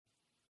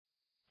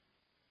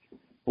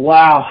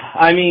Wow.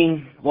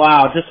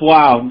 Just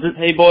wow.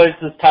 Hey boys,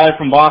 this is Tyler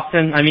from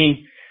Boston.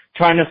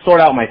 Trying to sort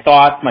out my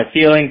thoughts, my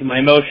feelings, my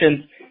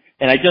emotions,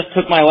 and I just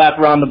took my lap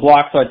around the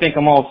block, so I think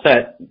I'm all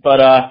set.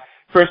 But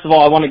first of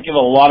all, I want to give a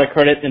lot of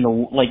credit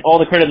all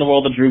the credit in the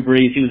world to Drew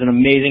Brees. He was an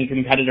amazing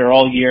competitor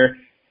all year,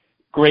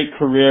 great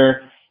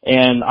career,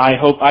 and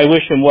I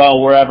wish him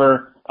well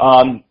wherever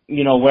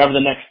wherever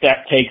the next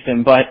step takes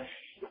him. But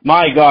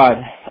my God,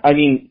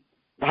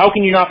 how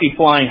can you not be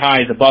flying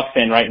high as a Bucs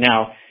fan right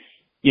now?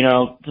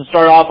 To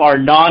start off, our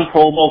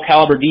non-Pro Bowl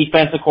caliber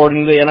defense,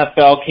 according to the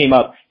NFL, came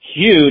up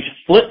huge,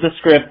 flipped the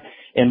script,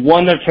 and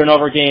won their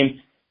turnover game.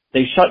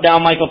 They shut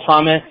down Michael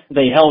Thomas.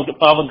 They held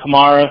Alvin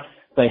Kamara.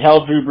 They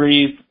held Drew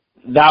Brees.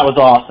 That was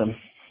awesome.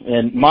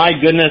 And my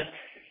goodness,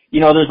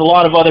 there's a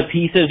lot of other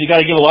pieces you got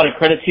to give a lot of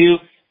credit to.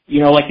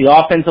 Like the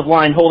offensive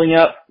line holding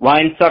up.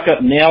 Ryan stuck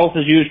up nails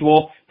as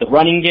usual. The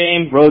running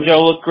game,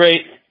 Rojo looked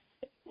great.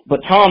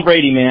 But Tom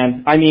Brady,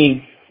 man,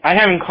 I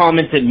haven't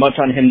commented much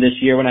on him this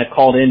year when I've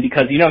called in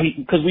because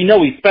because we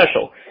know he's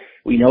special.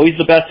 We know he's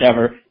the best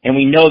ever, and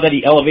we know that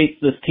he elevates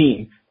this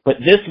team. But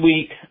this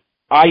week,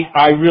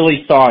 I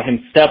really saw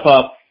him step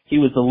up. He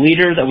was the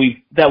leader that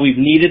we've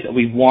needed, that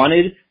we've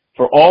wanted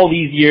for all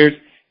these years,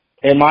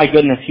 and my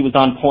goodness, he was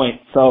on point.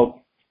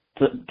 So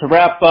to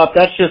wrap up,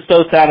 that's just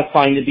so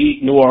satisfying to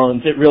beat New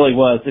Orleans. It really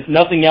was. If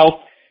nothing else,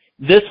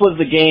 this was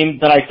the game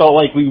that I felt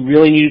like we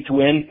really needed to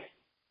win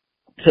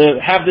to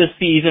have this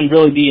season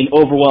really be an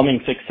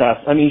overwhelming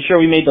success. Sure,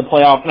 we made the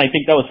playoffs, and I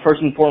think that was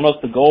first and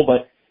foremost the goal,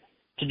 but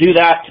to do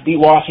that, to beat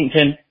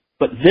Washington,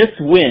 but this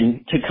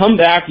win, to come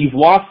back, you've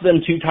lost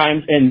them 2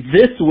 times, and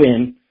this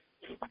win,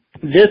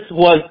 this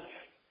was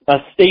a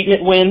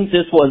statement win.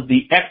 This was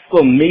the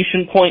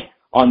exclamation point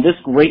on this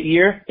great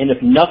year, and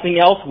if nothing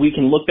else, we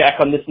can look back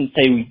on this and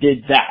say we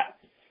did that.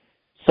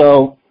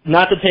 So,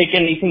 not to take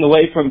anything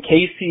away from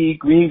KC,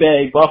 Green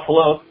Bay,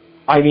 Buffalo,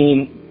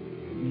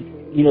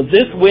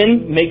 this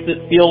win makes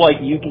it feel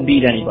like you can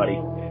beat anybody.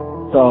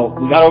 So,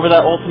 we got over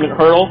that ultimate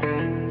hurdle.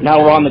 Now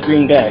we're on the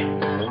Green Bay.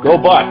 Go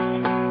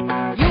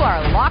Bucs! You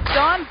are Locked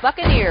On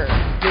Buccaneers,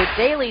 your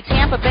daily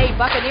Tampa Bay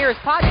Buccaneers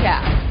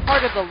podcast,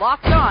 part of the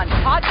Locked On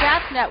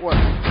Podcast Network,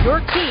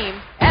 your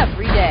team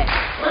every day.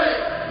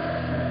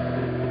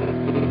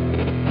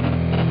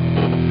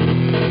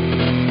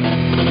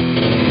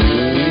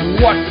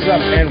 What's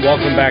up, and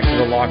welcome back to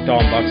the Locked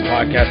On Bucs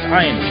podcast.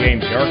 I am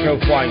James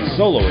Yarko, flying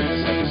solo in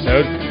this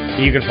episode.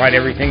 You can find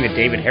everything that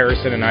David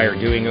Harrison and I are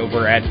doing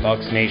over at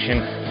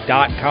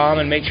BucsNation.com,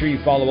 and make sure you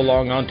follow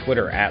along on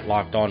Twitter at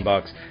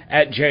LockedOnBucs,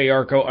 at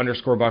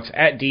JYarko_Bucs,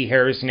 at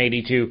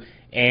DHarrison82,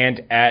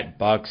 and at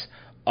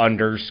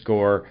Bucs_Nation.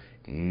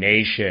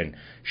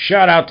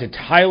 Shout out to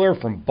Tyler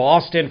from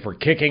Boston for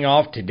kicking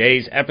off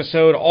today's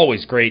episode.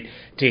 Always great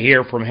to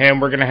hear from him.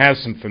 We're going to have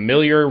some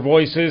familiar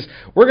voices.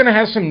 We're going to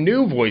have some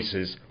new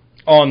voices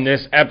on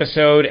this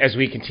episode as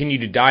we continue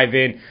to dive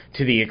in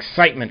to the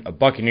excitement of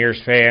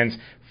Buccaneers fans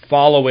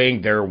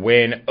following their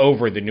win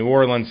over the New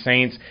Orleans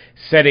Saints,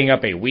 setting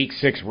up a Week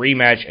 6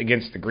 rematch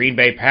against the Green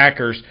Bay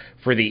Packers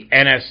for the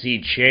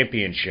NFC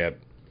Championship.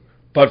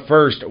 But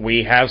first,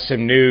 we have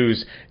some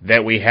news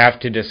that we have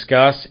to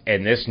discuss,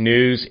 and this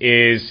news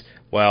is,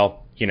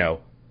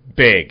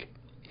 big.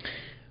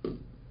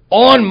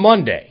 On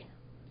Monday,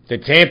 the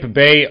Tampa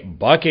Bay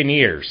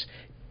Buccaneers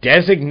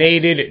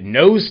designated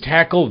nose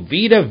tackle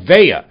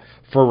Vita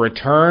for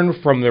return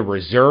from the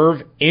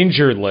reserve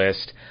injured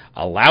list,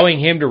 allowing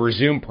him to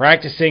resume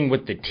practicing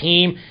with the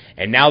team,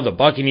 and now the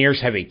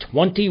Buccaneers have a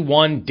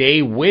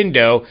 21-day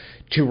window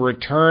to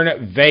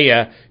return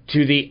Vea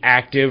to the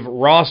active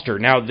roster.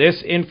 Now,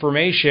 this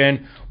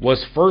information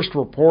was first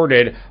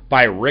reported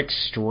by Rick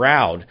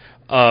Stroud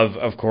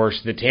of course,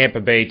 the Tampa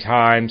Bay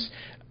Times,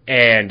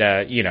 and,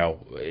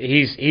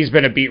 he's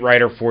been a beat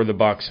writer for the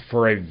Bucs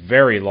for a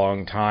very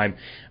long time.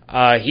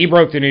 He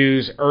broke the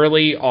news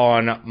early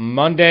on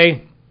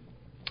Monday,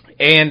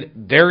 and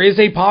there is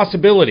a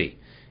possibility.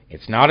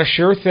 It's not a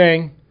sure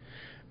thing,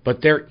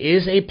 but there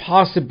is a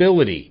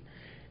possibility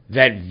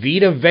that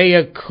Vita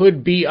Vea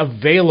could be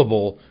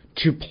available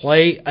to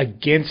play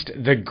against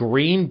the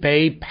Green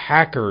Bay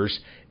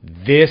Packers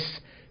this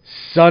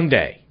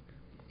Sunday.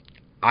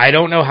 I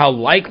don't know how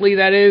likely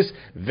that is.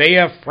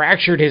 Vea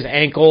fractured his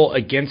ankle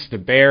against the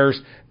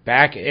Bears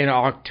back in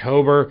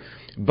October,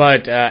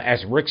 but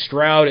as Rick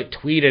Stroud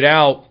tweeted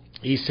out,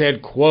 he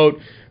said, quote,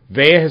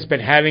 Vea has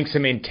been having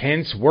some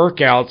intense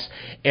workouts,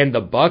 and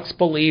the Bucs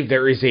believe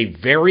there is a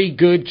very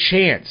good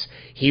chance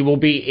he will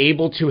be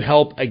able to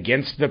help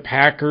against the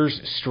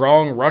Packers'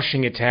 strong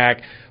rushing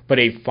attack, but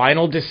a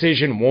final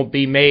decision won't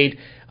be made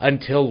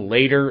until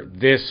later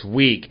this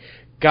week.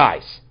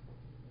 Guys,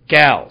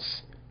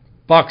 gals,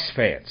 Bucs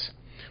fans,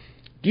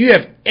 do you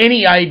have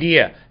any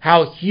idea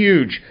how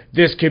huge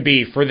this could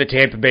be for the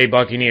Tampa Bay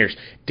Buccaneers?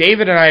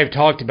 David and I have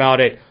talked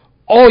about it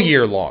all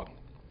year long.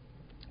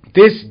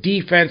 This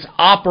defense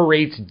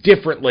operates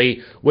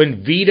differently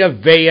when Vita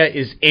Vea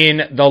is in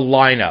the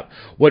lineup.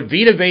 What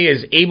Vita Vea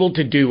is able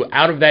to do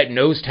out of that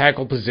nose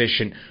tackle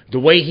position, the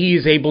way he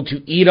is able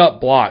to eat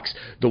up blocks,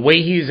 the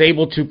way he is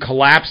able to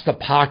collapse the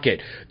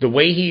pocket, the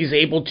way he is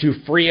able to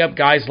free up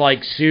guys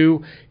like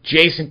Sue,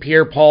 Jason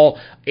Pierre-Paul,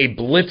 a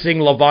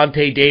blitzing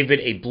Levante David,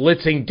 a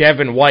blitzing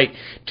Devin White,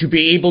 to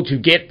be able to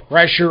get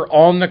pressure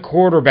on the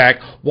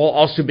quarterback while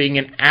also being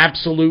an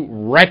absolute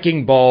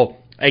wrecking ball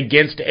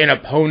against an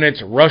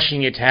opponent's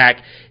rushing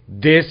attack.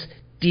 This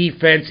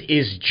defense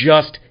is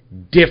just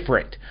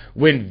different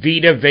when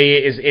Vita Vea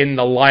is in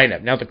the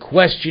lineup. Now the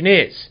question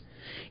is,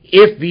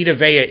 if Vita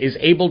Vea is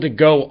able to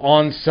go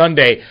on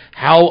Sunday,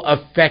 how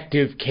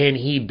effective can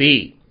he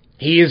be?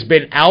 He has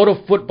been out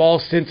of football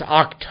since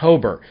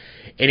October.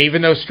 And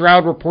even though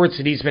Stroud reports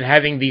that he's been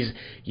having these,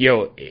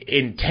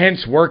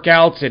 intense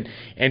workouts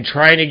and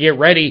trying to get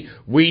ready,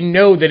 we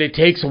know that it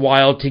takes a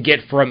while to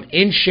get from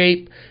in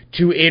shape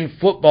to in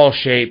football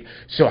shape.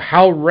 So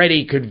how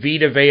ready could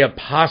Vita Vea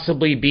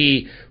possibly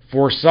be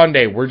for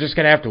Sunday? We're just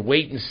going to have to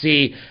wait and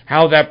see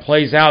how that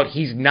plays out.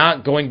 He's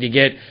not going to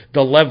get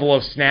the level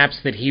of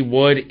snaps that he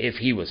would if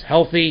he was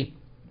healthy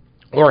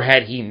or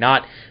had he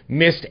not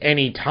missed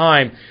any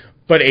time.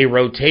 But a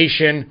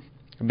rotation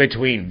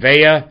between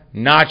Vea,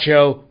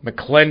 Nacho,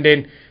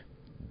 McClendon,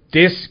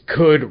 this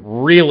could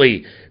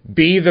really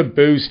be the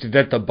boost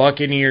that the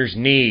Buccaneers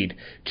need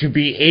to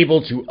be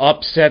able to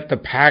upset the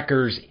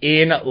Packers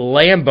in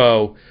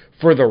Lambeau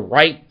for the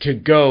right to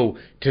go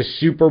to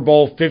Super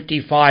Bowl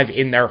 55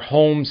 in their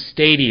home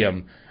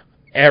stadium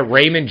at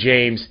Raymond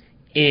James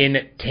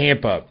in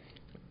Tampa.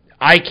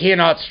 I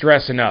cannot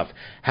stress enough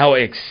how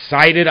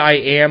excited I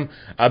am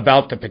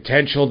about the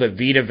potential that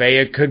Vita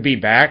Vea could be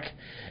back.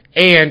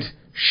 And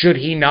should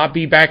he not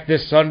be back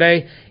this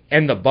Sunday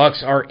and the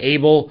Bucs are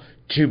able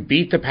to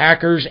beat the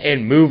Packers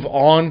and move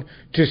on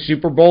to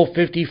Super Bowl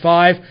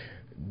 55,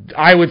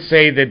 I would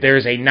say that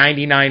there's a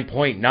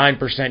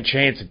 99.9%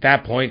 chance at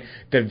that point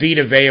that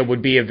Vita Vea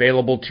would be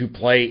available to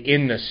play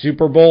in the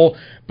Super Bowl.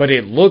 But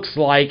it looks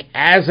like,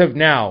 as of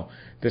now,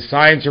 the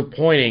signs are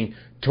pointing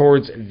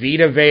towards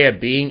Vita Vea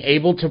being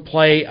able to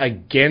play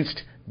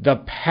against the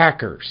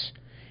Packers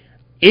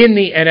in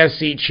the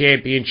NFC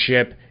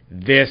Championship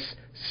this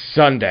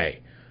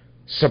Sunday.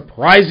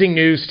 Surprising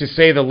news, to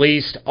say the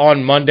least,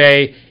 on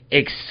Monday.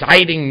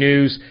 Exciting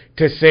news,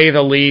 to say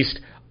the least.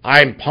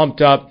 I'm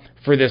pumped up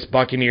for this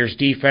Buccaneers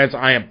defense.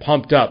 I am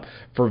pumped up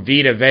for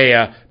Vita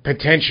Vea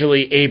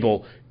potentially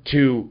able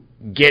to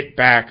get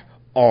back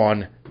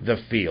on the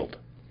field.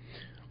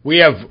 We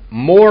have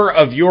more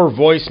of your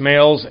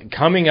voicemails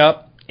coming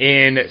up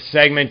in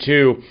segment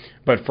 2,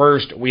 but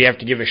first we have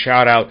to give a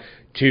shout out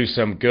to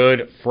some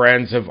good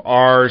friends of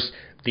ours.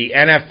 The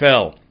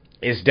NFL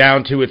is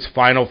down to its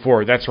final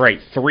 4. That's right,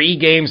 3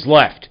 games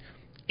left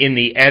in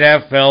the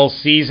NFL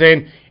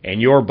season,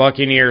 and your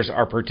Buccaneers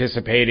are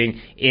participating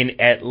in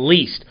at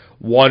least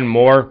one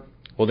more.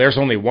 Well, there's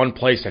only one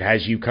place that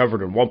has you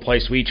covered and one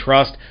place we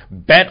trust,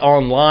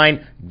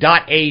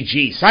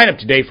 betonline.ag. Sign up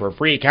today for a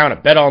free account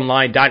at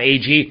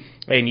betonline.ag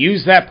and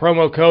use that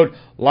promo code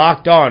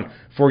LOCKEDON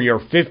for your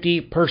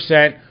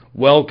 50%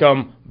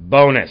 welcome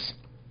bonus.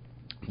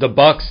 The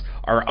Bucs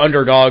are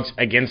underdogs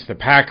against the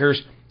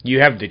Packers.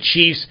 You have the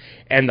Chiefs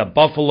and the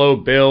Buffalo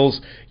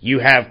Bills. You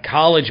have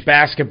college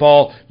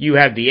basketball. You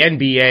have the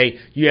NBA.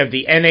 You have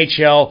the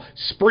NHL.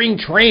 Spring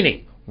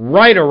training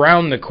right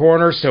around the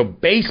corner. So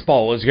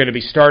baseball is going to be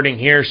starting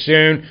here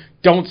soon.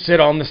 Don't sit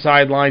on the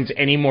sidelines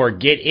anymore.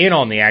 Get in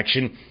on the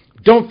action.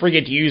 Don't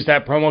forget to use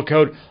that promo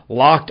code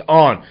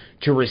LOCKEDON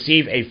to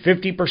receive a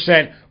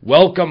 50%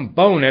 welcome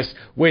bonus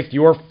with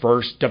your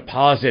first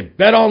deposit.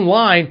 Bet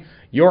Online,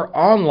 your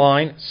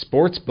online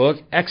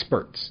sportsbook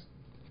experts.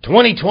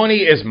 2020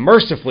 is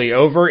mercifully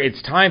over.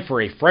 It's time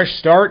for a fresh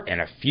start and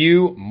a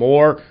few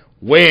more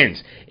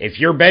wins. If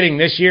you're betting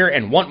this year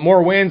and want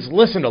more wins,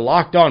 listen to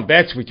Locked On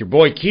Bets with your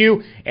boy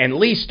Q and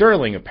Lee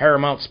Sterling of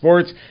Paramount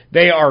Sports.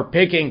 They are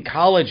picking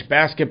college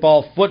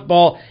basketball,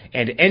 football,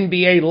 and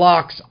NBA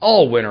locks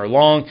all winter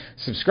long.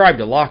 Subscribe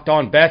to Locked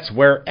On Bets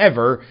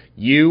wherever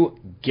you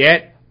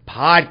get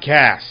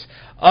podcasts.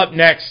 Up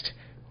next,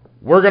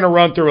 we're going to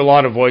run through a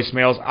lot of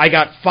voicemails. I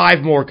got 5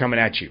 more coming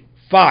at you.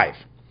 5.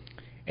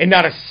 And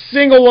not a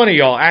single one of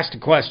y'all asked a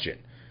question.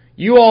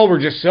 You all were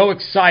just so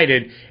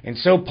excited and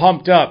so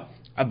pumped up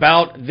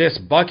about this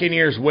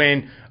Buccaneers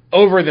win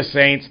over the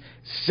Saints,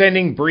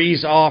 sending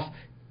Breeze off,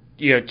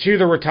 to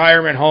the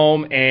retirement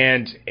home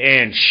and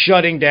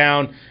shutting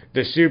down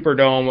the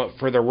Superdome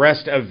for the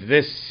rest of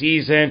this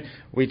season.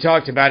 We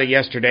talked about it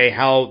yesterday,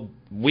 how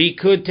we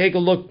could take a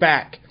look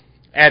back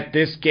at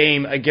this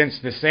game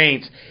against the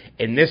Saints,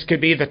 and this could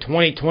be the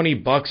 2020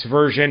 Bucs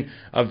version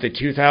of the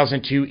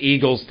 2002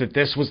 Eagles, that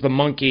this was the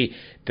monkey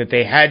that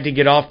they had to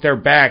get off their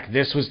back.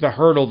 This was the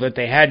hurdle that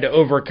they had to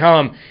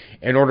overcome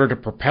in order to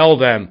propel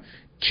them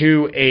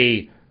to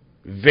a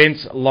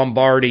Vince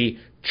Lombardi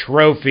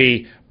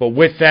trophy. But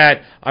with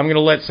that, I'm going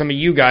to let some of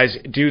you guys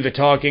do the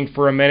talking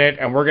for a minute,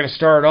 and we're going to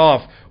start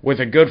off with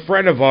a good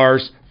friend of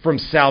ours from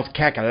South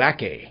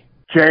Kakalaki.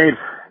 Jade,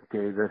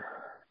 David.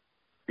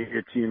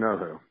 It's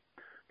you-know-who.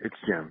 It's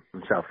Jim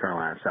from South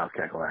Carolina, South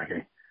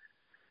Kakalaki.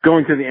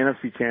 Going to the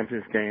NFC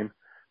Championship game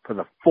for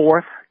the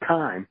 4th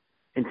time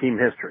in team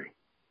history.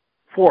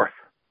 4th.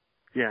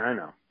 Yeah, I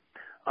know.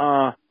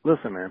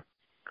 Listen, man.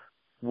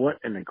 What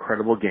an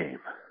incredible game.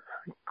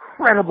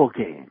 Incredible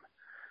game.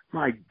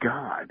 My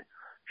God.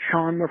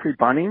 Sean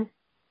Murphy-Bunting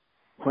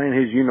playing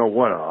his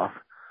you-know-what off.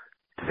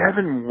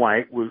 Devin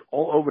White was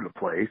all over the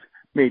place.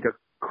 Made a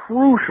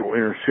crucial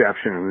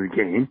interception in the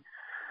game.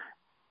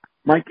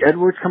 Mike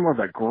Edwards coming with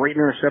a great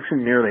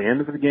interception near the end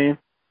of the game.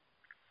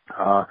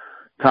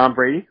 Tom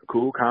Brady,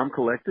 cool, calm,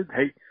 collected.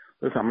 Hey,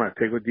 listen, I'm going to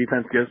take what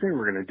defense gives me.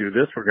 We're going to do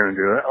this. We're going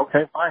to do that.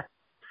 Okay, fine.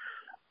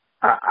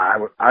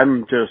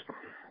 I'm just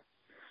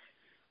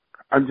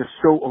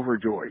so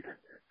overjoyed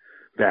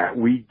that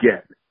we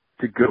get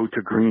to go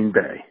to Green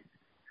Bay.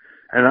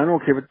 And I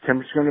don't care what the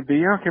temperature's going to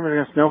be. I don't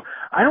care if it's going to snow.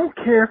 I don't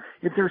care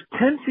if there's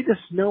 10 feet of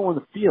snow on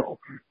the field.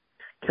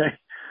 Okay?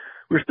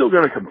 We're still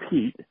going to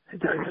compete.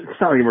 It's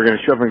not like we're going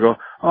to shove and go,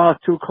 oh,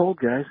 it's too cold,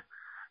 guys.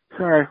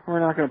 Sorry, we're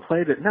not going to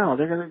play it. No,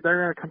 they're going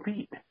to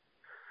compete.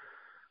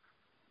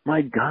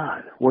 My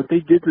God, what they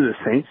did to the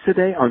Saints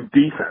today on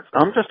defense,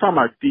 I'm just talking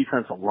about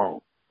defense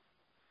alone,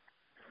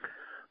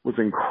 was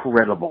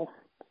incredible.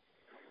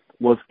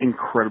 Was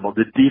incredible.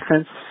 The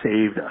defense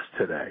saved us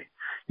today.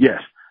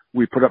 Yes,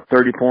 we put up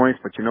 30 points,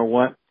 but you know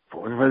what? If it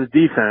wasn't for the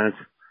defense,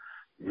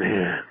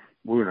 man,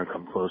 we're going to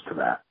come close to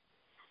that.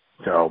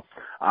 So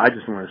I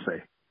just want to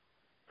say,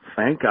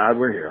 thank God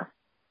we're here.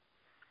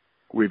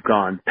 We've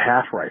gone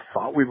past where I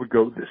thought we would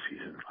go this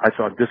season. I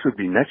thought this would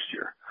be next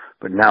year,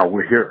 but now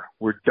we're here.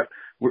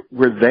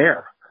 We're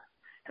there,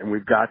 and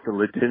we've got the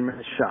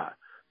legitimate shot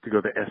to go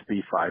to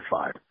SB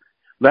 5-5.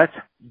 Let's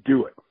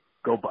do it.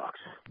 Go Bucs.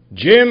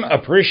 Jim,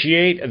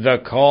 appreciate the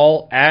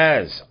call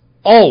as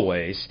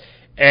always.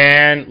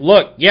 And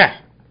look, yeah,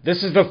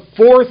 this is the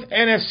 4th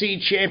NFC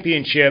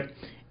Championship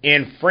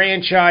in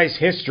franchise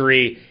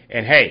history.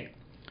 And hey,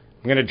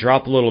 I'm going to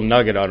drop a little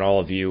nugget on all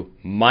of you.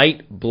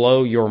 Might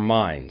blow your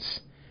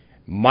minds.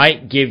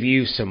 Might give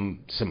you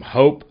some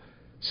hope,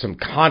 some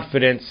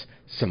confidence,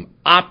 some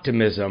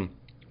optimism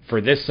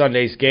for this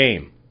Sunday's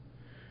game.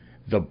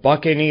 The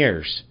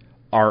Buccaneers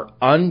are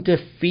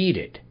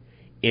undefeated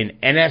in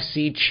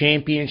NFC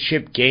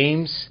Championship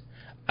games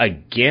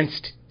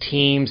against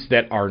teams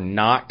that are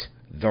not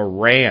the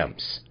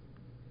Rams.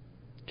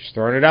 Just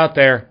throwing it out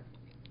there.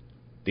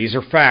 These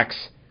are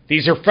facts.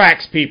 These are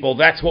facts, people.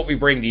 That's what we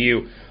bring to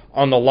you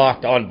on the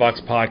Locked On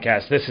Bucs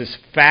podcast. This is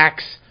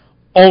facts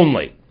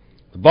only.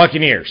 The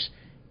Buccaneers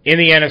in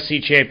the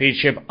NFC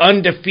Championship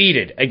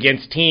undefeated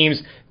against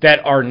teams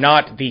that are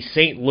not the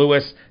St.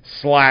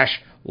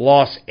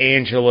 Louis/Los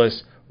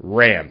Angeles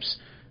Rams.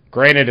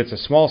 Granted, it's a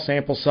small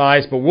sample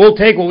size, but we'll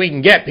take what we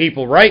can get,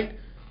 people, right?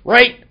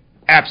 Right?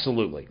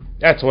 Absolutely.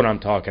 That's what I'm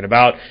talking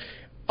about.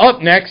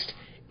 Up next,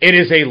 it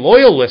is a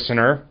loyal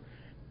listener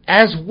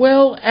as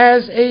well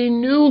as a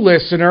new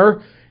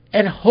listener,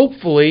 and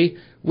hopefully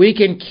we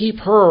can keep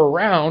her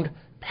around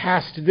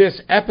past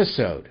this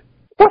episode.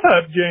 What's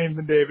up, James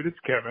and David? It's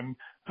Kevin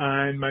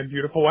and my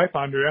beautiful wife,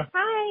 Andrea.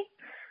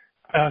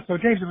 Hi. So,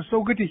 James, it was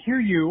so good to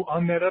hear you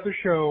on that other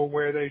show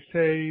where they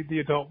say the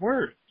adult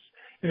words.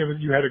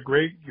 And you had a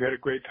great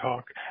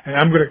talk. And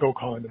I'm going to go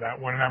call into that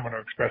one, and I'm going to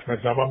express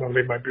myself. I'm going to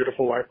leave my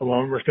beautiful wife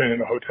alone. We're staying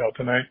in a hotel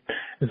tonight,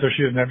 and so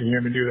she doesn't have to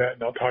hear me do that.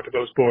 And I'll talk to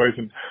those boys,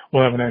 and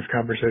we'll have a nice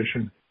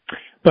conversation.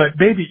 But,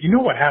 baby, you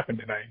know what happened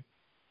tonight?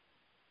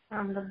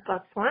 The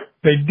Bucs won?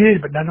 They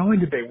did, but not only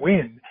did they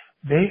win,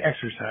 they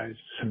exercised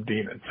some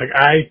demons. Like,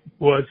 I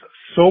was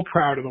so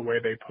proud of the way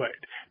they played.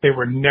 They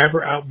were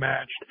never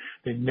outmatched.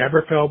 They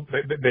never fell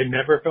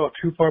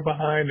too far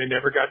behind. They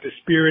never got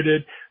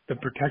dispirited. The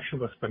protection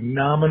was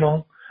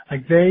phenomenal.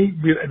 Like, they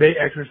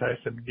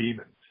exercised some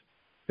demons.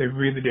 They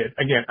really did.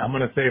 Again, I'm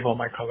going to save all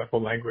my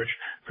colorful language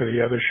for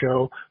the other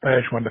show, but I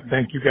just wanted to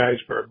thank you guys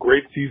for a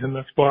great season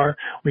thus far.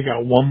 We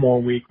got one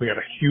more week. We got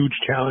a huge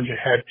challenge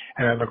ahead,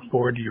 and I look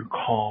forward to your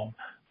calm,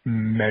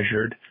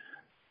 measured,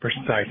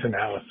 precise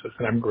analysis,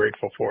 and I'm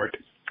grateful for it.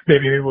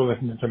 Maybe we'll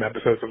listen to some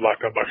episodes of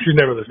Locked On Bucs. She's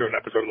never listened to an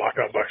episode of Locked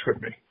On Bucs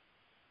with me.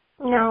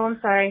 No, I'm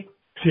sorry.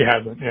 She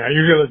hasn't. Yeah, I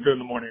usually listen to it in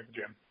the morning at the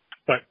gym.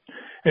 But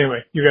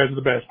anyway, you guys are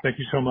the best. Thank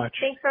you so much.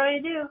 Thanks for all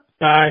you do.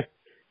 Bye.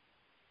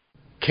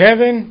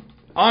 Kevin,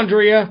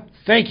 Andrea,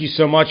 thank you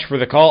so much for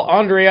the call.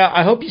 Andrea,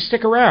 I hope you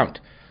stick around.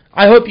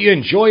 I hope you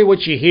enjoy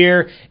what you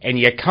hear and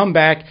you come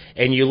back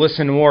and you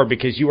listen more,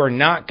 because you are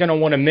not going to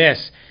want to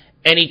miss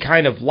any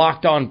kind of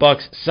Locked On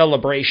Bucs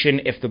celebration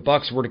if the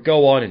Bucs were to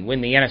go on and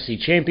win the NFC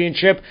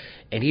Championship,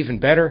 and even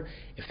better,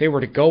 if they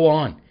were to go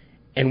on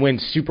and win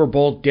Super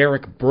Bowl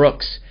Derek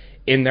Brooks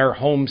in their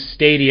home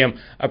stadium.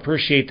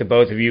 Appreciate the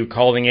both of you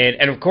calling in.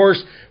 And of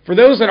course, for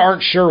those that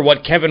aren't sure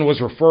what Kevin was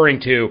referring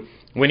to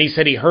when he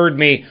said he heard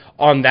me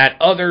on that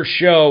other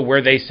show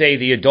where they say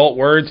the adult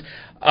words,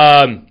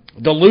 the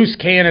Loose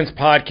Cannons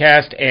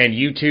podcast and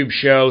YouTube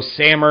show,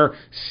 Sammer,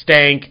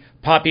 Stank,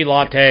 Poppy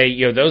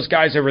Latte, those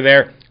guys over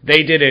there,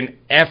 they did an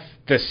F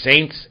the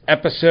Saints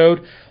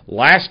episode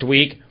last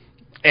week,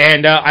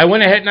 and I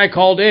went ahead and I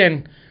called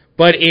in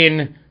But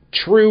in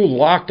true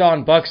Locked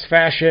On Bucks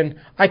fashion,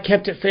 I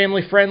kept it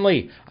family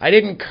friendly. I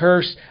didn't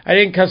curse. I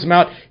didn't cuss him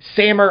out.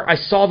 Sammer, I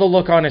saw the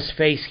look on his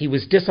face. He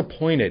was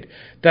disappointed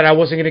that I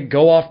wasn't going to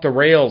go off the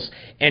rails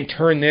and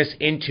turn this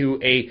into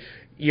a,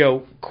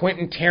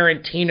 Quentin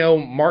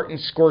Tarantino, Martin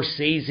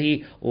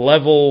Scorsese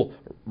level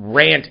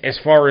rant as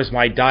far as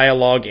my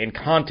dialogue and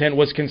content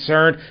was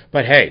concerned.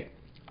 But hey,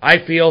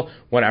 I feel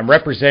when I'm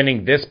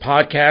representing this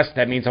podcast,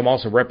 that means I'm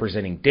also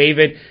representing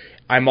David.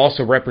 I'm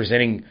also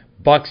representing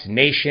Bucks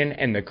Nation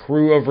and the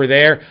crew over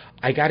there.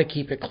 I got to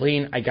keep it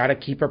clean. I got to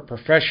keep it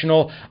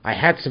professional. I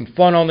had some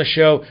fun on the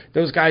show.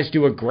 Those guys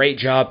do a great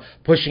job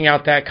pushing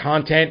out that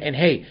content. And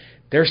hey,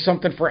 there's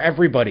something for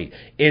everybody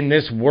in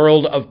this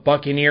world of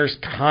Buccaneers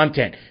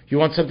content. If you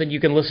want something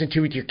you can listen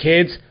to with your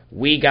kids,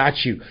 we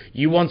got you.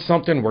 You want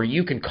something where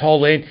you can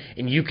call in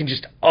and you can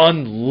just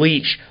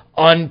unleash,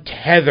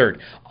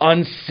 untethered,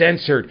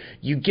 uncensored.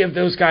 You give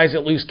those guys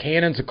at Loose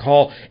Cannons a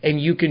call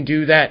and you can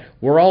do that.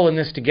 We're all in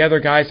this together,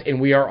 guys, and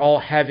we are all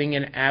having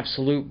an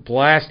absolute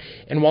blast.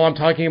 And while I'm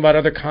talking about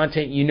other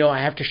content, I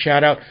have to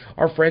shout out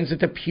our friends at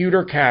the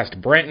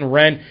Pewtercast, Brent and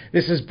Ren.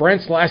 This is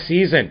Brent's last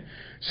season.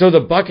 So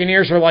the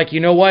Buccaneers are like, you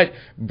know what,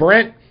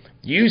 Brent,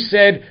 you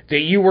said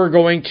that you were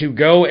going to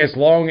go as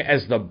long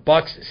as the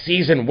Bucks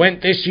season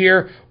went this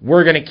year.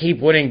 We're going to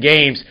keep winning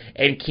games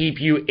and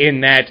keep you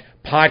in that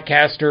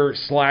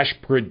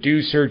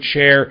podcaster/producer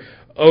chair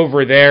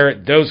over there.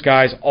 Those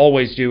guys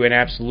always do an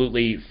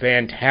absolutely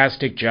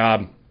fantastic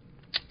job.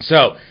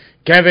 So,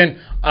 Kevin,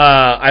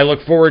 I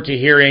look forward to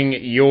hearing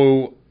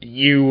you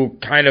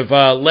kind of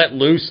let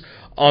loose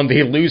on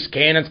the Loose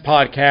Cannons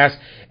podcast.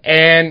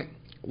 And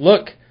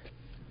look,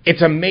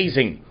 it's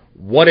amazing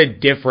what a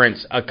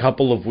difference a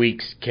couple of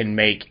weeks can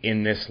make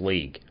in this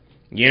league.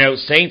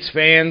 Saints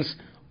fans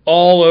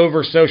all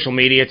over social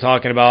media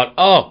talking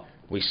about,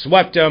 we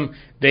swept them.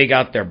 They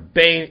got their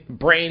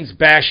brains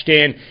bashed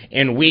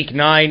in week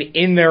 9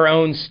 in their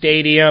own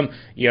stadium.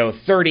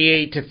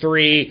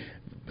 38-3.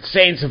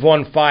 Saints have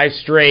won 5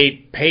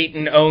 straight.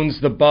 Peyton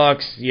owns the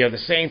Bucks. The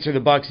Saints are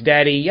the Bucks'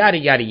 daddy. Yada,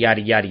 yada,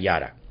 yada, yada,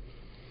 yada.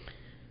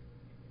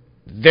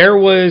 There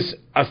was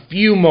a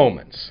few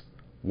moments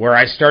where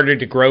I started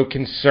to grow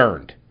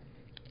concerned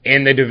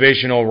in the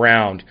divisional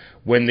round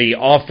when the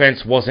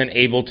offense wasn't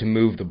able to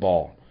move the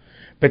ball.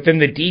 But then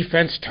the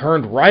defense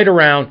turned right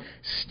around,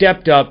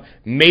 stepped up,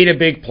 made a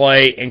big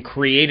play, and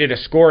created a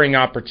scoring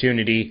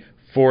opportunity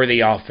for the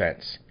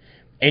offense.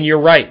 And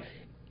you're right,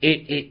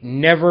 it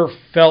never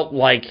felt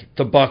like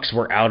the Bucks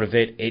were out of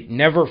it. It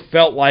never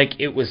felt like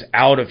it was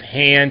out of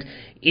hand,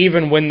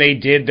 even when they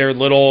did their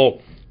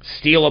little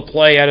steal a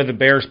play out of the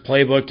Bears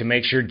playbook to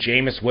make sure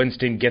Jameis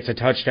Winston gets a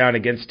touchdown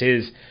against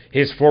his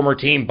former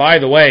team. By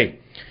the way,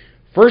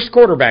 first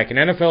quarterback in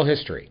NFL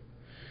history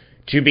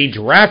to be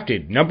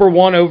drafted number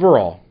 1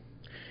 overall,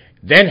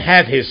 then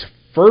have his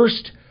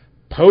first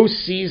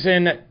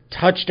postseason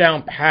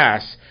touchdown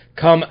pass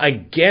come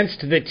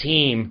against the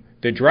team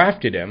that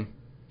drafted him.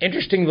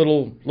 Interesting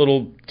little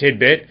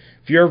tidbit.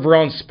 If you're ever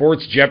on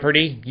Sports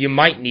Jeopardy, you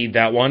might need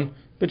that one,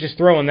 but just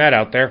throwing that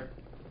out there.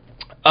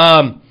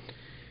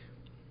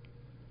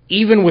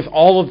 Even with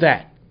all of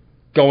that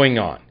going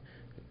on,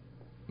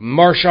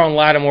 Marshawn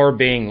Lattimore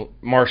being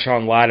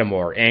Marshawn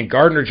Lattimore and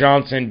Gardner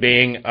Johnson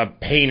being a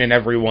pain in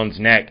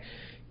everyone's neck,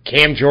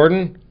 Cam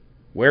Jordan,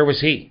 where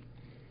was he?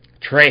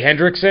 Trey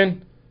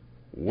Hendrickson,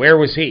 where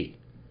was he?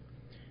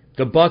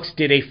 The Bucks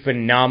did a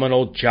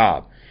phenomenal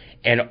job,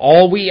 and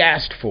all we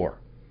asked for,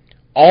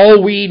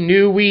 all we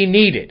knew we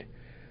needed,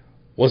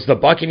 was the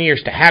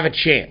Buccaneers to have a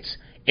chance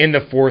in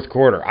the fourth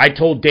quarter. I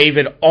told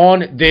David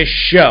on this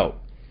show,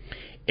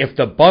 if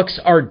the Bucks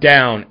are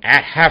down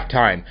at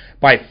halftime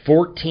by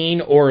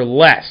 14 or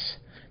less,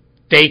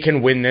 they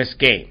can win this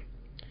game.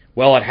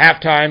 Well, at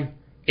halftime,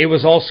 it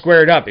was all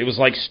squared up. It was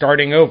like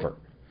starting over.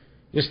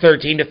 It was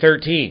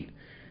 13-13.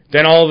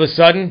 Then all of a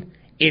sudden,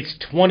 it's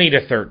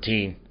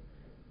 20-13.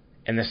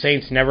 And the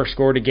Saints never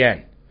scored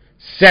again.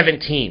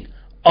 17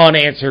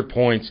 unanswered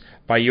points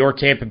by your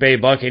Tampa Bay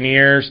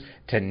Buccaneers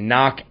to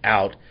knock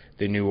out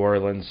the New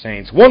Orleans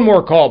Saints. One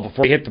more call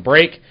before we hit the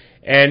break.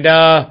 And,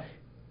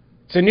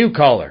 it's a new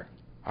caller.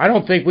 I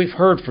don't think we've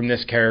heard from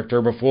this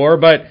character before,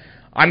 but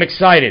I'm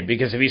excited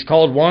because if he's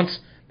called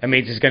once, that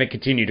means he's going to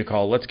continue to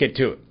call. Let's get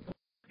to it.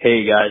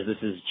 Hey guys, this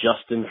is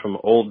Justin from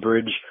Old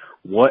Bridge.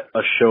 What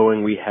a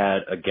showing we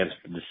had against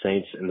the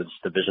Saints in this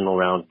divisional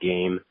round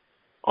game.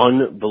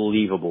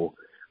 Unbelievable.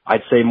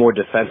 I'd say more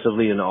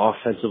defensively than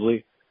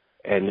offensively,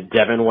 and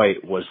Devin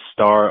White was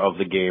star of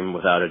the game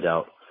without a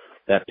doubt.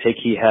 That pick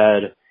he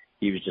had,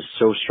 he was just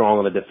so strong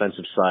on the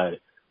defensive side,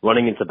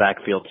 running into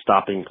backfield,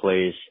 stopping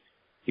plays.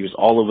 He was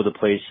all over the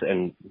place,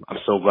 and I'm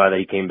so glad that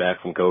he came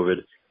back from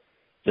COVID.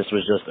 This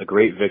was just a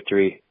great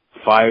victory.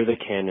 Fire the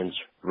cannons,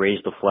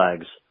 raise the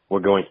flags.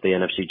 We're going to the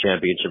NFC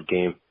Championship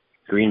game.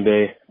 Green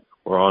Bay,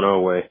 we're on our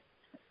way.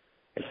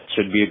 It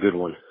should be a good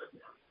one.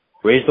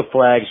 Raise the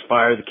flags,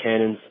 fire the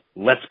cannons.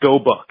 Let's go,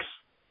 Bucks.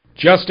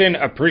 Justin,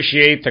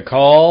 appreciate the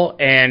call,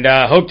 and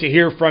hope to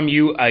hear from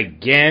you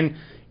again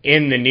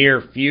in the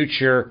near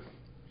future.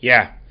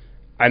 Yeah,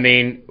 I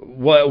mean,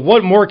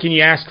 what more can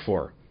you ask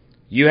for?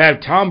 You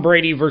have Tom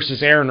Brady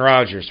versus Aaron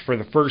Rodgers for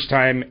the first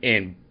time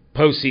in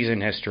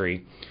postseason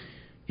history.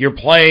 You're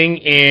playing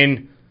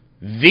in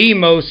the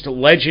most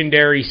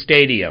legendary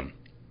stadium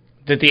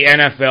that the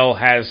NFL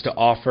has to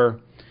offer.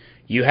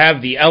 You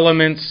have the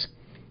elements.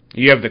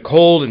 You have the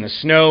cold and the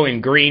snow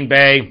in Green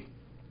Bay.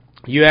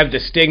 You have the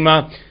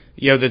stigma,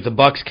 that the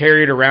Bucs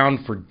carried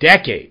around for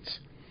decades,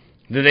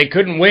 that they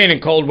couldn't win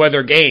in cold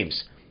weather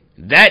games.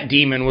 That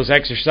demon was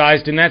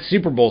exercised in that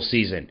Super Bowl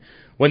season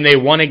when they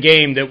won a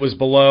game that was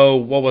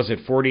below,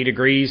 40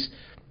 degrees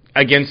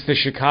against the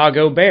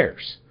Chicago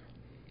Bears.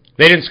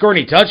 They didn't score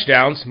any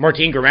touchdowns.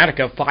 Martin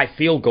Gramatica, 5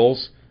 field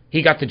goals.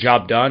 He got the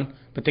job done,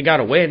 but they got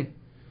to win.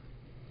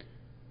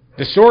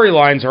 The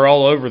storylines are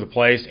all over the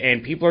place,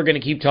 and people are going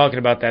to keep talking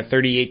about that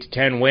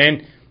 38-10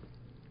 win.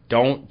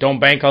 Don't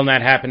bank on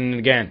that happening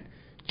again.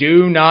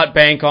 Do not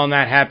bank on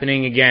that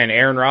happening again.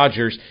 Aaron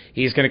Rodgers,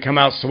 he's going to come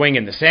out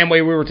swinging. The same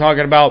way we were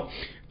talking about,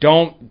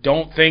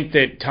 don't think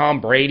that Tom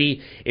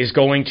Brady is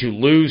going to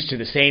lose to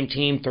the same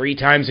team 3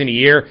 times in a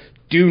year.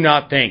 Do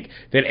not think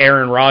that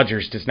Aaron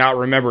Rodgers does not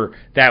remember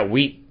that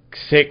Week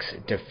 6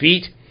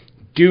 defeat.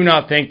 Do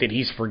not think that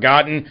he's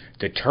forgotten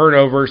the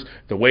turnovers,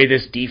 the way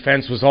this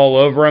defense was all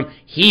over him.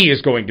 He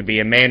is going to be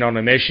a man on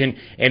a mission,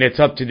 and it's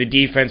up to the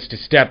defense to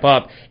step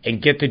up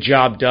and get the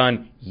job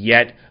done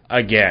yet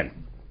again.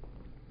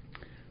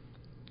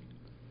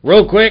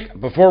 Real quick,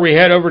 before we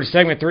head over to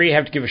segment 3, I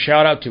have to give a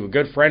shout out to a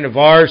good friend of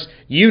ours.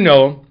 You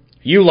know him.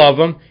 You love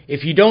him.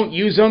 If you don't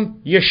use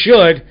him, you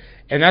should.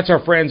 And that's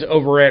our friends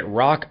over at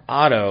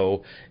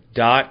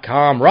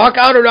RockAuto.com.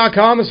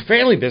 RockAuto.com is a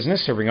family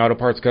business serving auto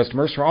parts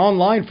customers for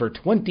online for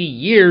 20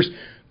 years.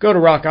 Go to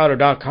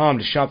RockAuto.com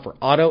to shop for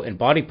auto and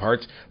body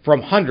parts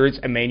from hundreds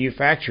of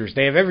manufacturers.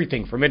 They have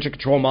everything from engine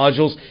control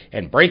modules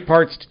and brake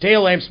parts to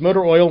tail lamps,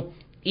 motor oil,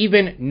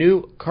 even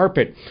new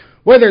carpet.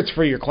 Whether it's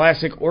for your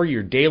classic or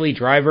your daily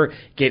driver,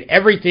 get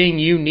everything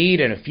you need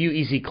in a few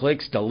easy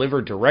clicks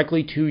delivered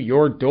directly to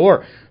your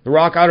door. The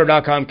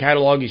RockAuto.com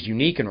catalog is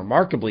unique and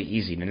remarkably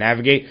easy to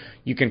navigate.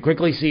 You can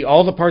quickly see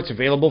all the parts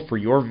available for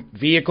your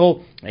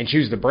vehicle and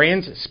choose the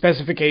brands,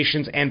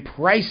 specifications, and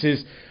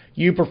prices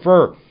you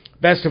prefer.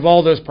 Best of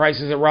all, those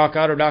prices at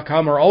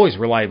RockAuto.com are always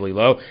reliably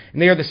low,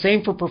 and they are the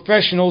same for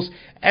professionals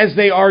as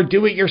they are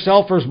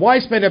do-it-yourselfers. Why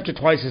spend up to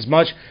twice as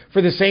much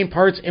for the same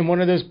parts in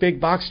one of those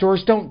big box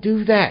stores? Don't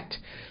do that.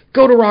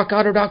 Go to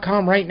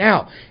RockAuto.com right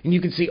now, and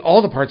you can see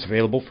all the parts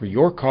available for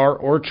your car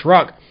or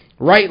truck.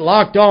 Right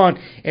locked on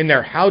in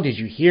their How Did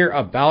You Hear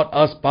About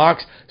Us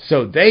box,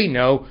 so they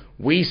know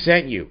we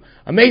sent you.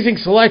 Amazing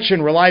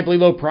selection, reliably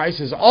low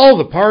prices, all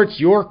the parts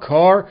your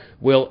car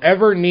will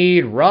ever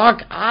need.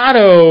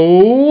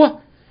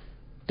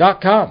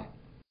 RockAuto.com.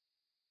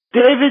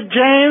 David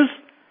James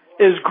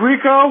is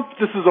Greco.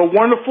 This is a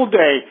wonderful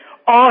day.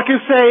 All I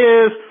can say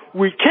is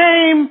we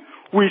came,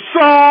 we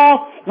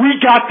saw, we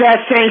got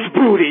that Saints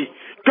booty.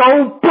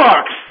 Go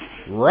Bucks!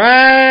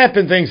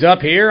 Wrapping things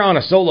up here on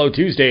a solo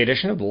Tuesday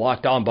edition of the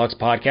Locked On Bucks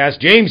podcast.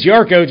 James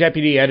Yarko,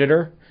 deputy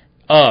editor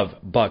of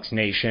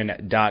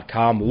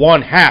BucksNation.com.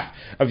 One half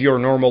of your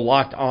normal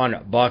Locked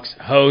On Bucks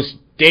host,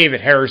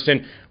 David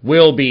Harrison,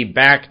 will be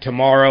back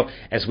tomorrow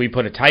as we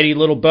put a tidy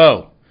little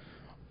bow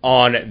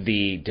on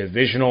the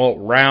divisional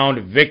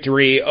round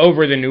victory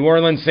over the New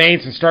Orleans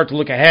Saints and start to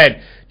look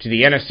ahead to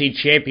the NFC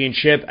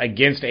Championship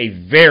against a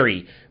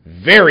very,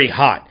 very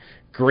hot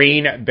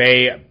Green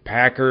Bay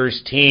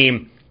Packers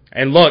team.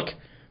 And look,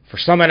 for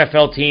some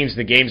NFL teams,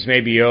 the games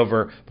may be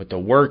over, but the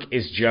work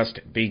is just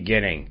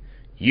beginning.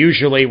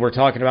 Usually we're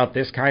talking about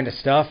this kind of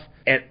stuff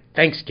at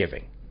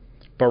Thanksgiving.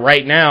 But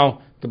right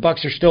now, the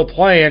Bucs are still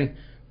playing,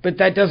 but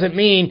that doesn't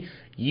mean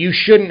you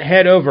shouldn't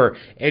head over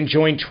and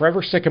join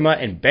Trevor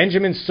Sikkema and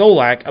Benjamin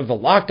Solak of the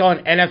Locked On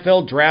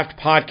NFL Draft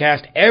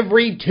podcast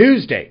every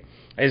Tuesday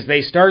as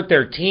they start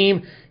their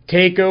Team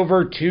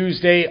Takeover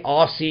Tuesday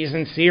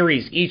off-season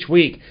series. Each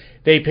week,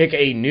 they pick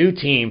a new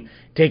team,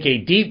 take a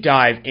deep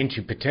dive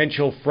into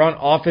potential front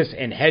office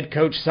and head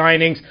coach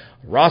signings,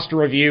 roster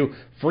review,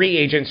 free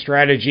agent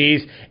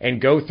strategies, and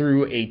go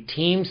through a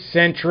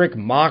team-centric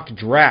mock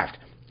draft.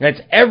 That's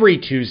every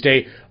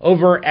Tuesday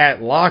over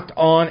at Locked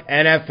On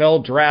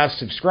NFL Draft.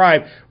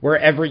 Subscribe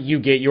wherever you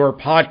get your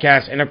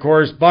podcasts. And, of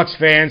course, Bucs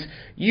fans,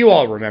 you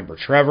all remember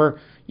Trevor.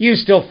 You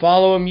still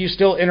follow him. You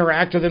still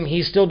interact with him.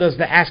 He still does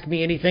the Ask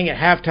Me Anything at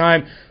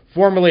halftime.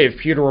 Formerly of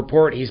Pewter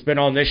Report, he's been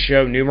on this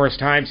show numerous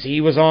times. He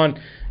was on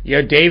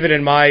David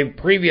and my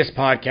previous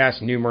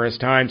podcast numerous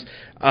times.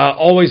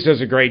 Always does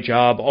a great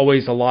job.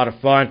 Always a lot of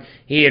fun.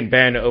 He and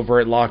Ben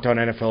over at Locked On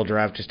NFL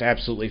Draft, just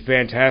absolutely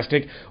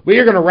fantastic. We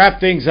are going to wrap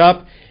things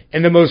up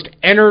in the most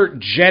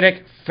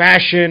energetic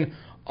fashion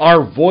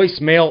our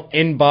voicemail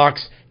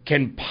inbox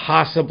can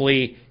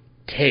possibly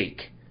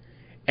take.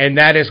 And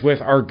that is with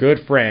our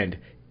good friend,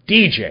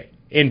 DJ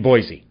in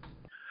Boise.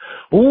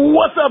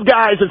 What's up,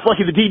 guys? It's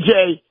Lucky the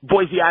DJ,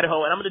 Boise,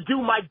 Idaho, and I'm going to do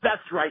my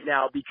best right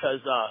now because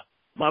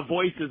my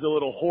voice is a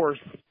little hoarse.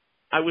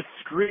 I was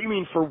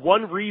screaming for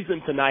one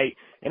reason tonight,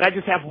 and I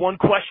just have one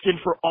question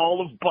for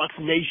all of Bucs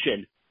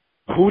Nation.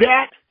 Who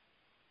dat?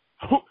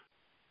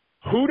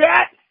 Who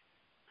that?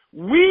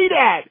 We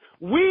that.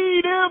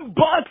 We them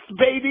Bucks,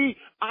 baby.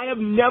 I have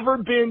never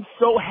been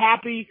so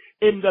happy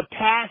in the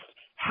past,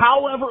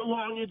 however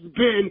long it's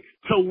been,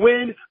 to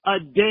win a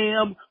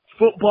damn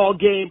football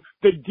game.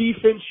 The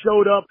defense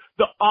showed up.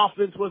 The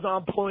offense was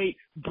on point.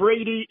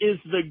 Brady is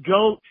the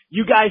GOAT.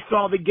 You guys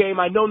saw the game.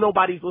 I know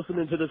nobody's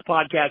listening to this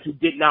podcast who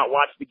did not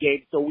watch the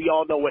game, so we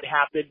all know what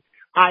happened.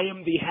 I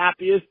am the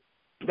happiest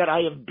that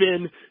I have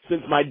been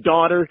since my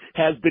daughter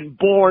has been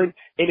born.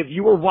 And if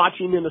you were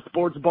watching in a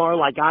sports bar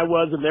like I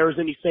was and there was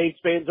any Saints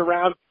fans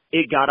around,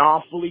 it got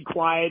awfully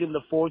quiet in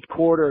the fourth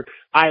quarter.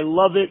 I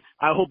love it.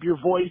 I hope your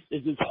voice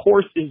is as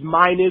hoarse as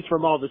mine is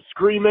from all the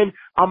screaming.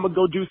 I'm going to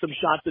go do some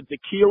shots of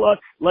tequila.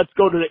 Let's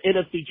go to the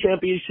NFC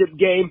Championship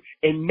game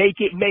and make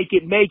it.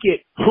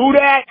 Who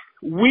that?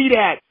 We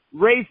that.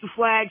 Raise the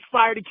flags,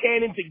 fire the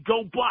cannons, and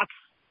go Bucks.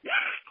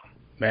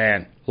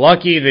 Man,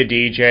 Lucky the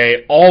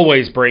DJ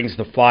always brings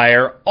the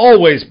fire,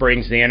 always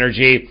brings the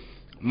energy.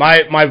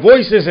 My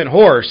voice isn't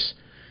hoarse.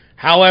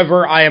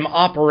 However, I am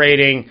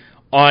operating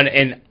on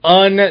an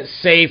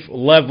unsafe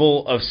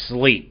level of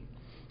sleep.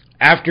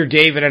 After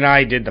David and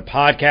I did the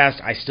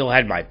podcast, I still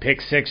had my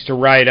pick six to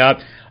write up,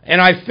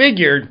 and I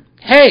figured,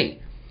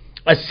 hey,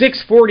 a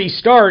 6:40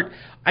 start,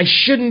 I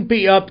shouldn't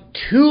be up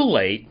too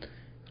late.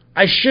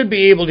 I should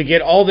be able to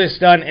get all this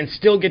done and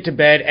still get to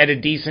bed at a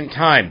decent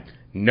time.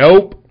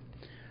 Nope.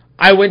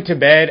 I went to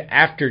bed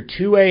after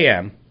 2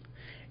 a.m.,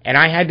 and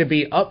I had to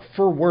be up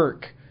for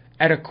work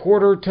at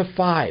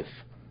 4:45.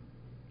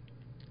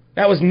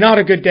 That was not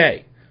a good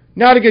day.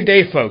 Not a good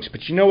day, folks,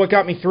 but you know what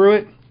got me through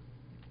it?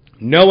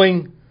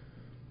 Knowing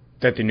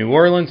that the New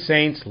Orleans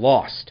Saints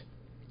lost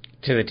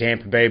to the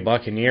Tampa Bay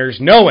Buccaneers,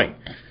 knowing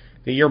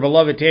that your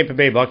beloved Tampa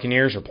Bay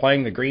Buccaneers are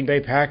playing the Green Bay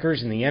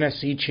Packers in the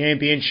NFC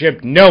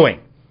Championship, knowing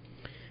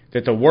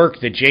that the work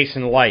that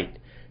Jason Light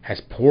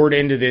has poured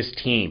into this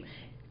team,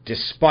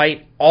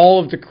 despite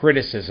all of the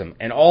criticism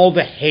and all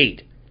the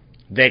hate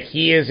that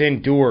he has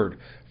endured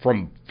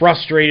from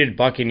frustrated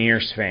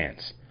Buccaneers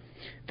fans,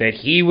 that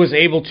he was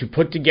able to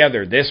put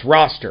together this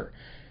roster.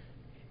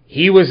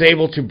 He was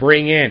able to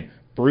bring in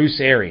Bruce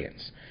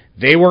Arians.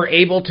 They were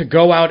able to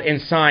go out and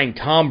sign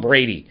Tom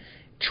Brady,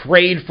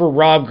 trade for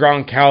Rob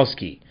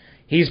Gronkowski.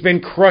 He's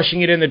been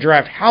crushing it in the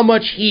draft. How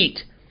much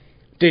heat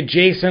did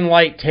Jason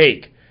Light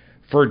take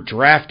for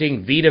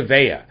drafting Vita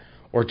Vea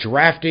or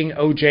drafting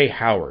O.J.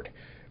 Howard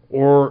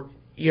or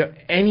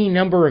any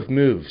number of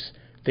moves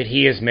that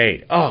he has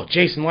made? Oh,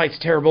 Jason Light's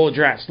terrible at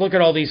drafts. Look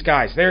at all these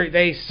guys.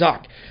 They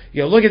suck.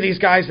 Look at these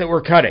guys that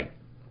we're cutting.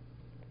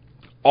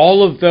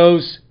 All of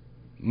those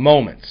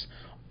moments,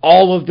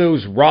 all of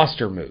those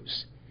roster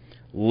moves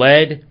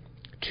led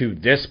to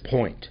this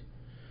point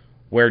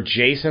where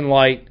Jason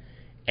Light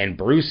and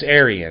Bruce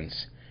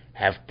Arians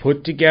have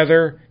put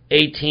together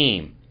a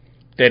team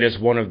that is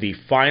one of the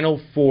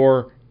final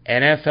 4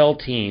 NFL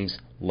teams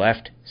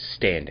left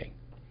standing.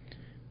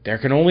 There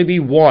can only be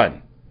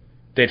one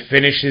that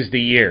finishes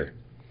the year.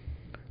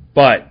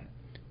 But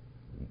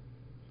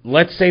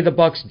let's say the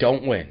Bucs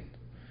don't win.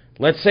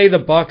 Let's say the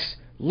Bucs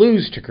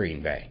lose to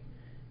Green Bay.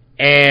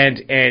 And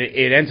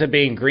it ends up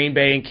being Green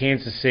Bay and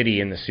Kansas City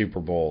in the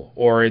Super Bowl.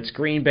 Or it's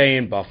Green Bay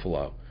and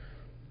Buffalo.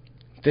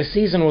 This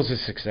season was a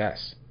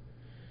success.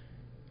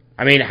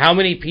 I mean, how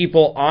many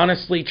people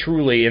honestly,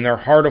 truly, in their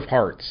heart of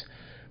hearts,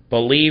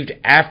 believed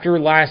after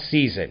last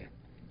season,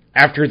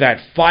 after that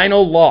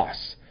final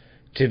loss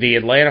to the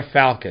Atlanta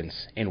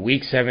Falcons in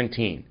Week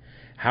 17,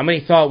 how many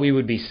thought we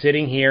would be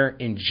sitting here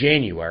in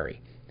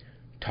January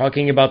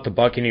talking about the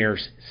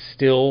Buccaneers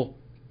still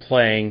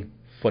playing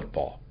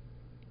football?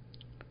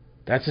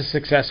 That's a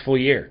successful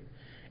year.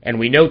 And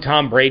we know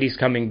Tom Brady's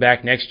coming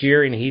back next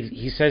year, and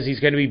he says he's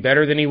going to be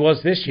better than he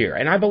was this year.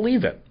 And I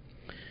believe him.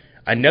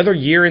 Another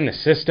year in the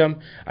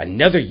system,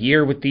 another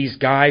year with these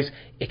guys,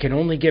 it can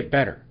only get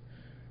better.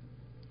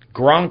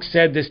 Gronk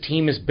said this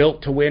team is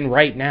built to win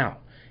right now.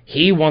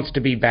 He wants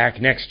to be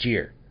back next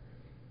year.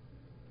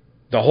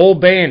 The whole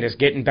band is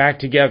getting back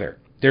together.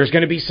 There's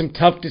going to be some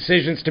tough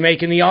decisions to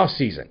make in the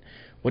offseason.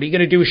 What are you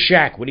going to do with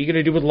Shaq? What are you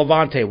going to do with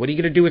Levante? What are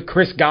you going to do with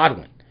Chris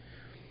Godwin?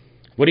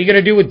 What are you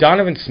going to do with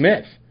Donovan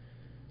Smith?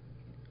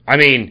 I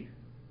mean,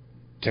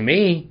 to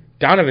me,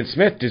 Donovan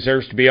Smith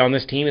deserves to be on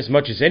this team as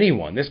much as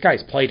anyone. This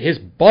guy's played his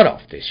butt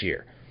off this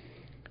year.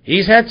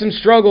 He's had some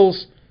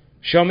struggles.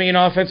 Show me an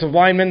offensive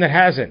lineman that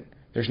hasn't.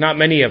 There's not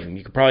many of them.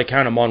 You could probably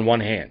count them on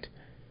one hand.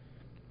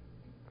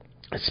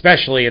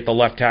 Especially at the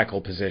left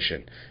tackle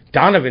position.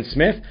 Donovan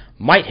Smith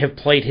might have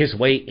played his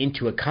way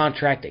into a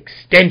contract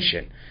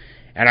extension.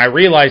 And I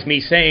realize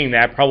me saying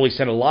that probably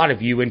sent a lot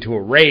of you into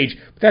a rage,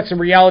 but that's the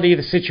reality of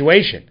the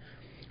situation.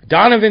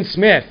 Donovan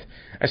Smith,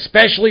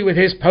 especially with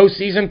his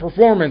postseason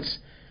performance,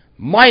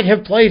 might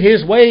have played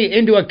his way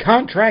into a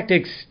contract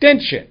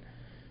extension.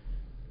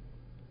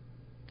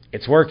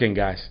 It's working,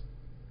 guys.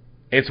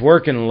 It's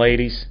working,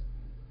 ladies.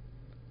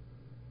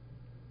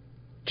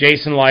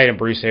 Jason Light and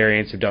Bruce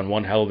Arians have done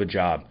one hell of a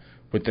job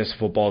with this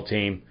football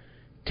team,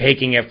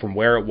 taking it from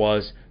where it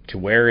was to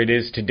where it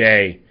is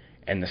today,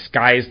 and the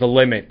sky is the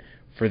limit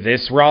for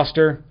this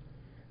roster.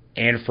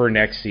 and for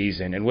next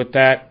season. And with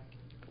that,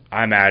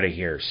 I'm out of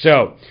here.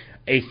 So,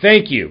 a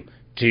thank you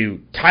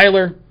to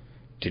Tyler,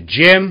 to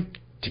Jim,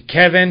 to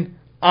Kevin,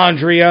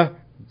 Andrea,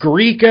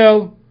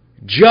 Greco,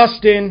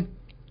 Justin,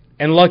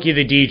 and Lucky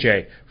the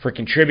DJ for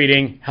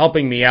contributing,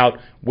 helping me out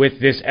with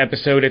this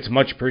episode. It's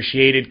much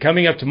appreciated.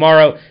 Coming up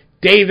tomorrow,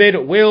 David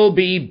will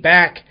be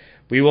back.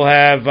 We will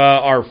have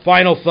our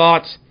final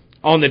thoughts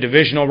on the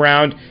divisional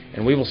round,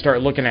 and we will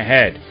start looking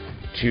ahead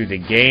to the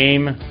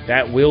game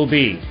that will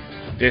be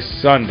this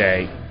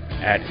Sunday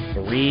at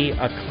 3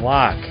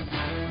 o'clock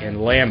in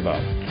Lambeau.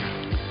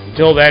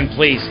 Until then,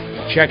 please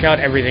check out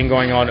everything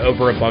going on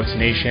over at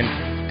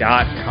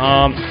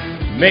BucksNation.com.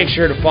 Make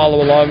sure to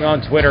follow along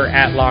on Twitter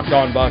at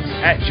LockedOnBucks,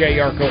 at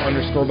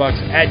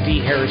JYarko_Bucks, at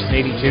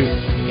DHarrison82,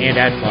 and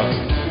at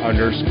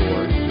Bucks_Nation.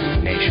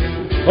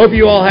 Hope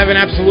you all have an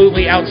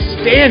absolutely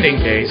outstanding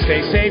day.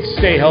 Stay safe,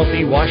 stay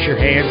healthy, wash your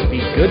hands, be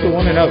good to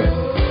one another.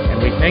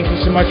 And we thank you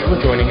so much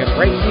for joining us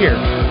right here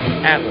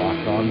at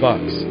Locked On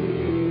Bucks.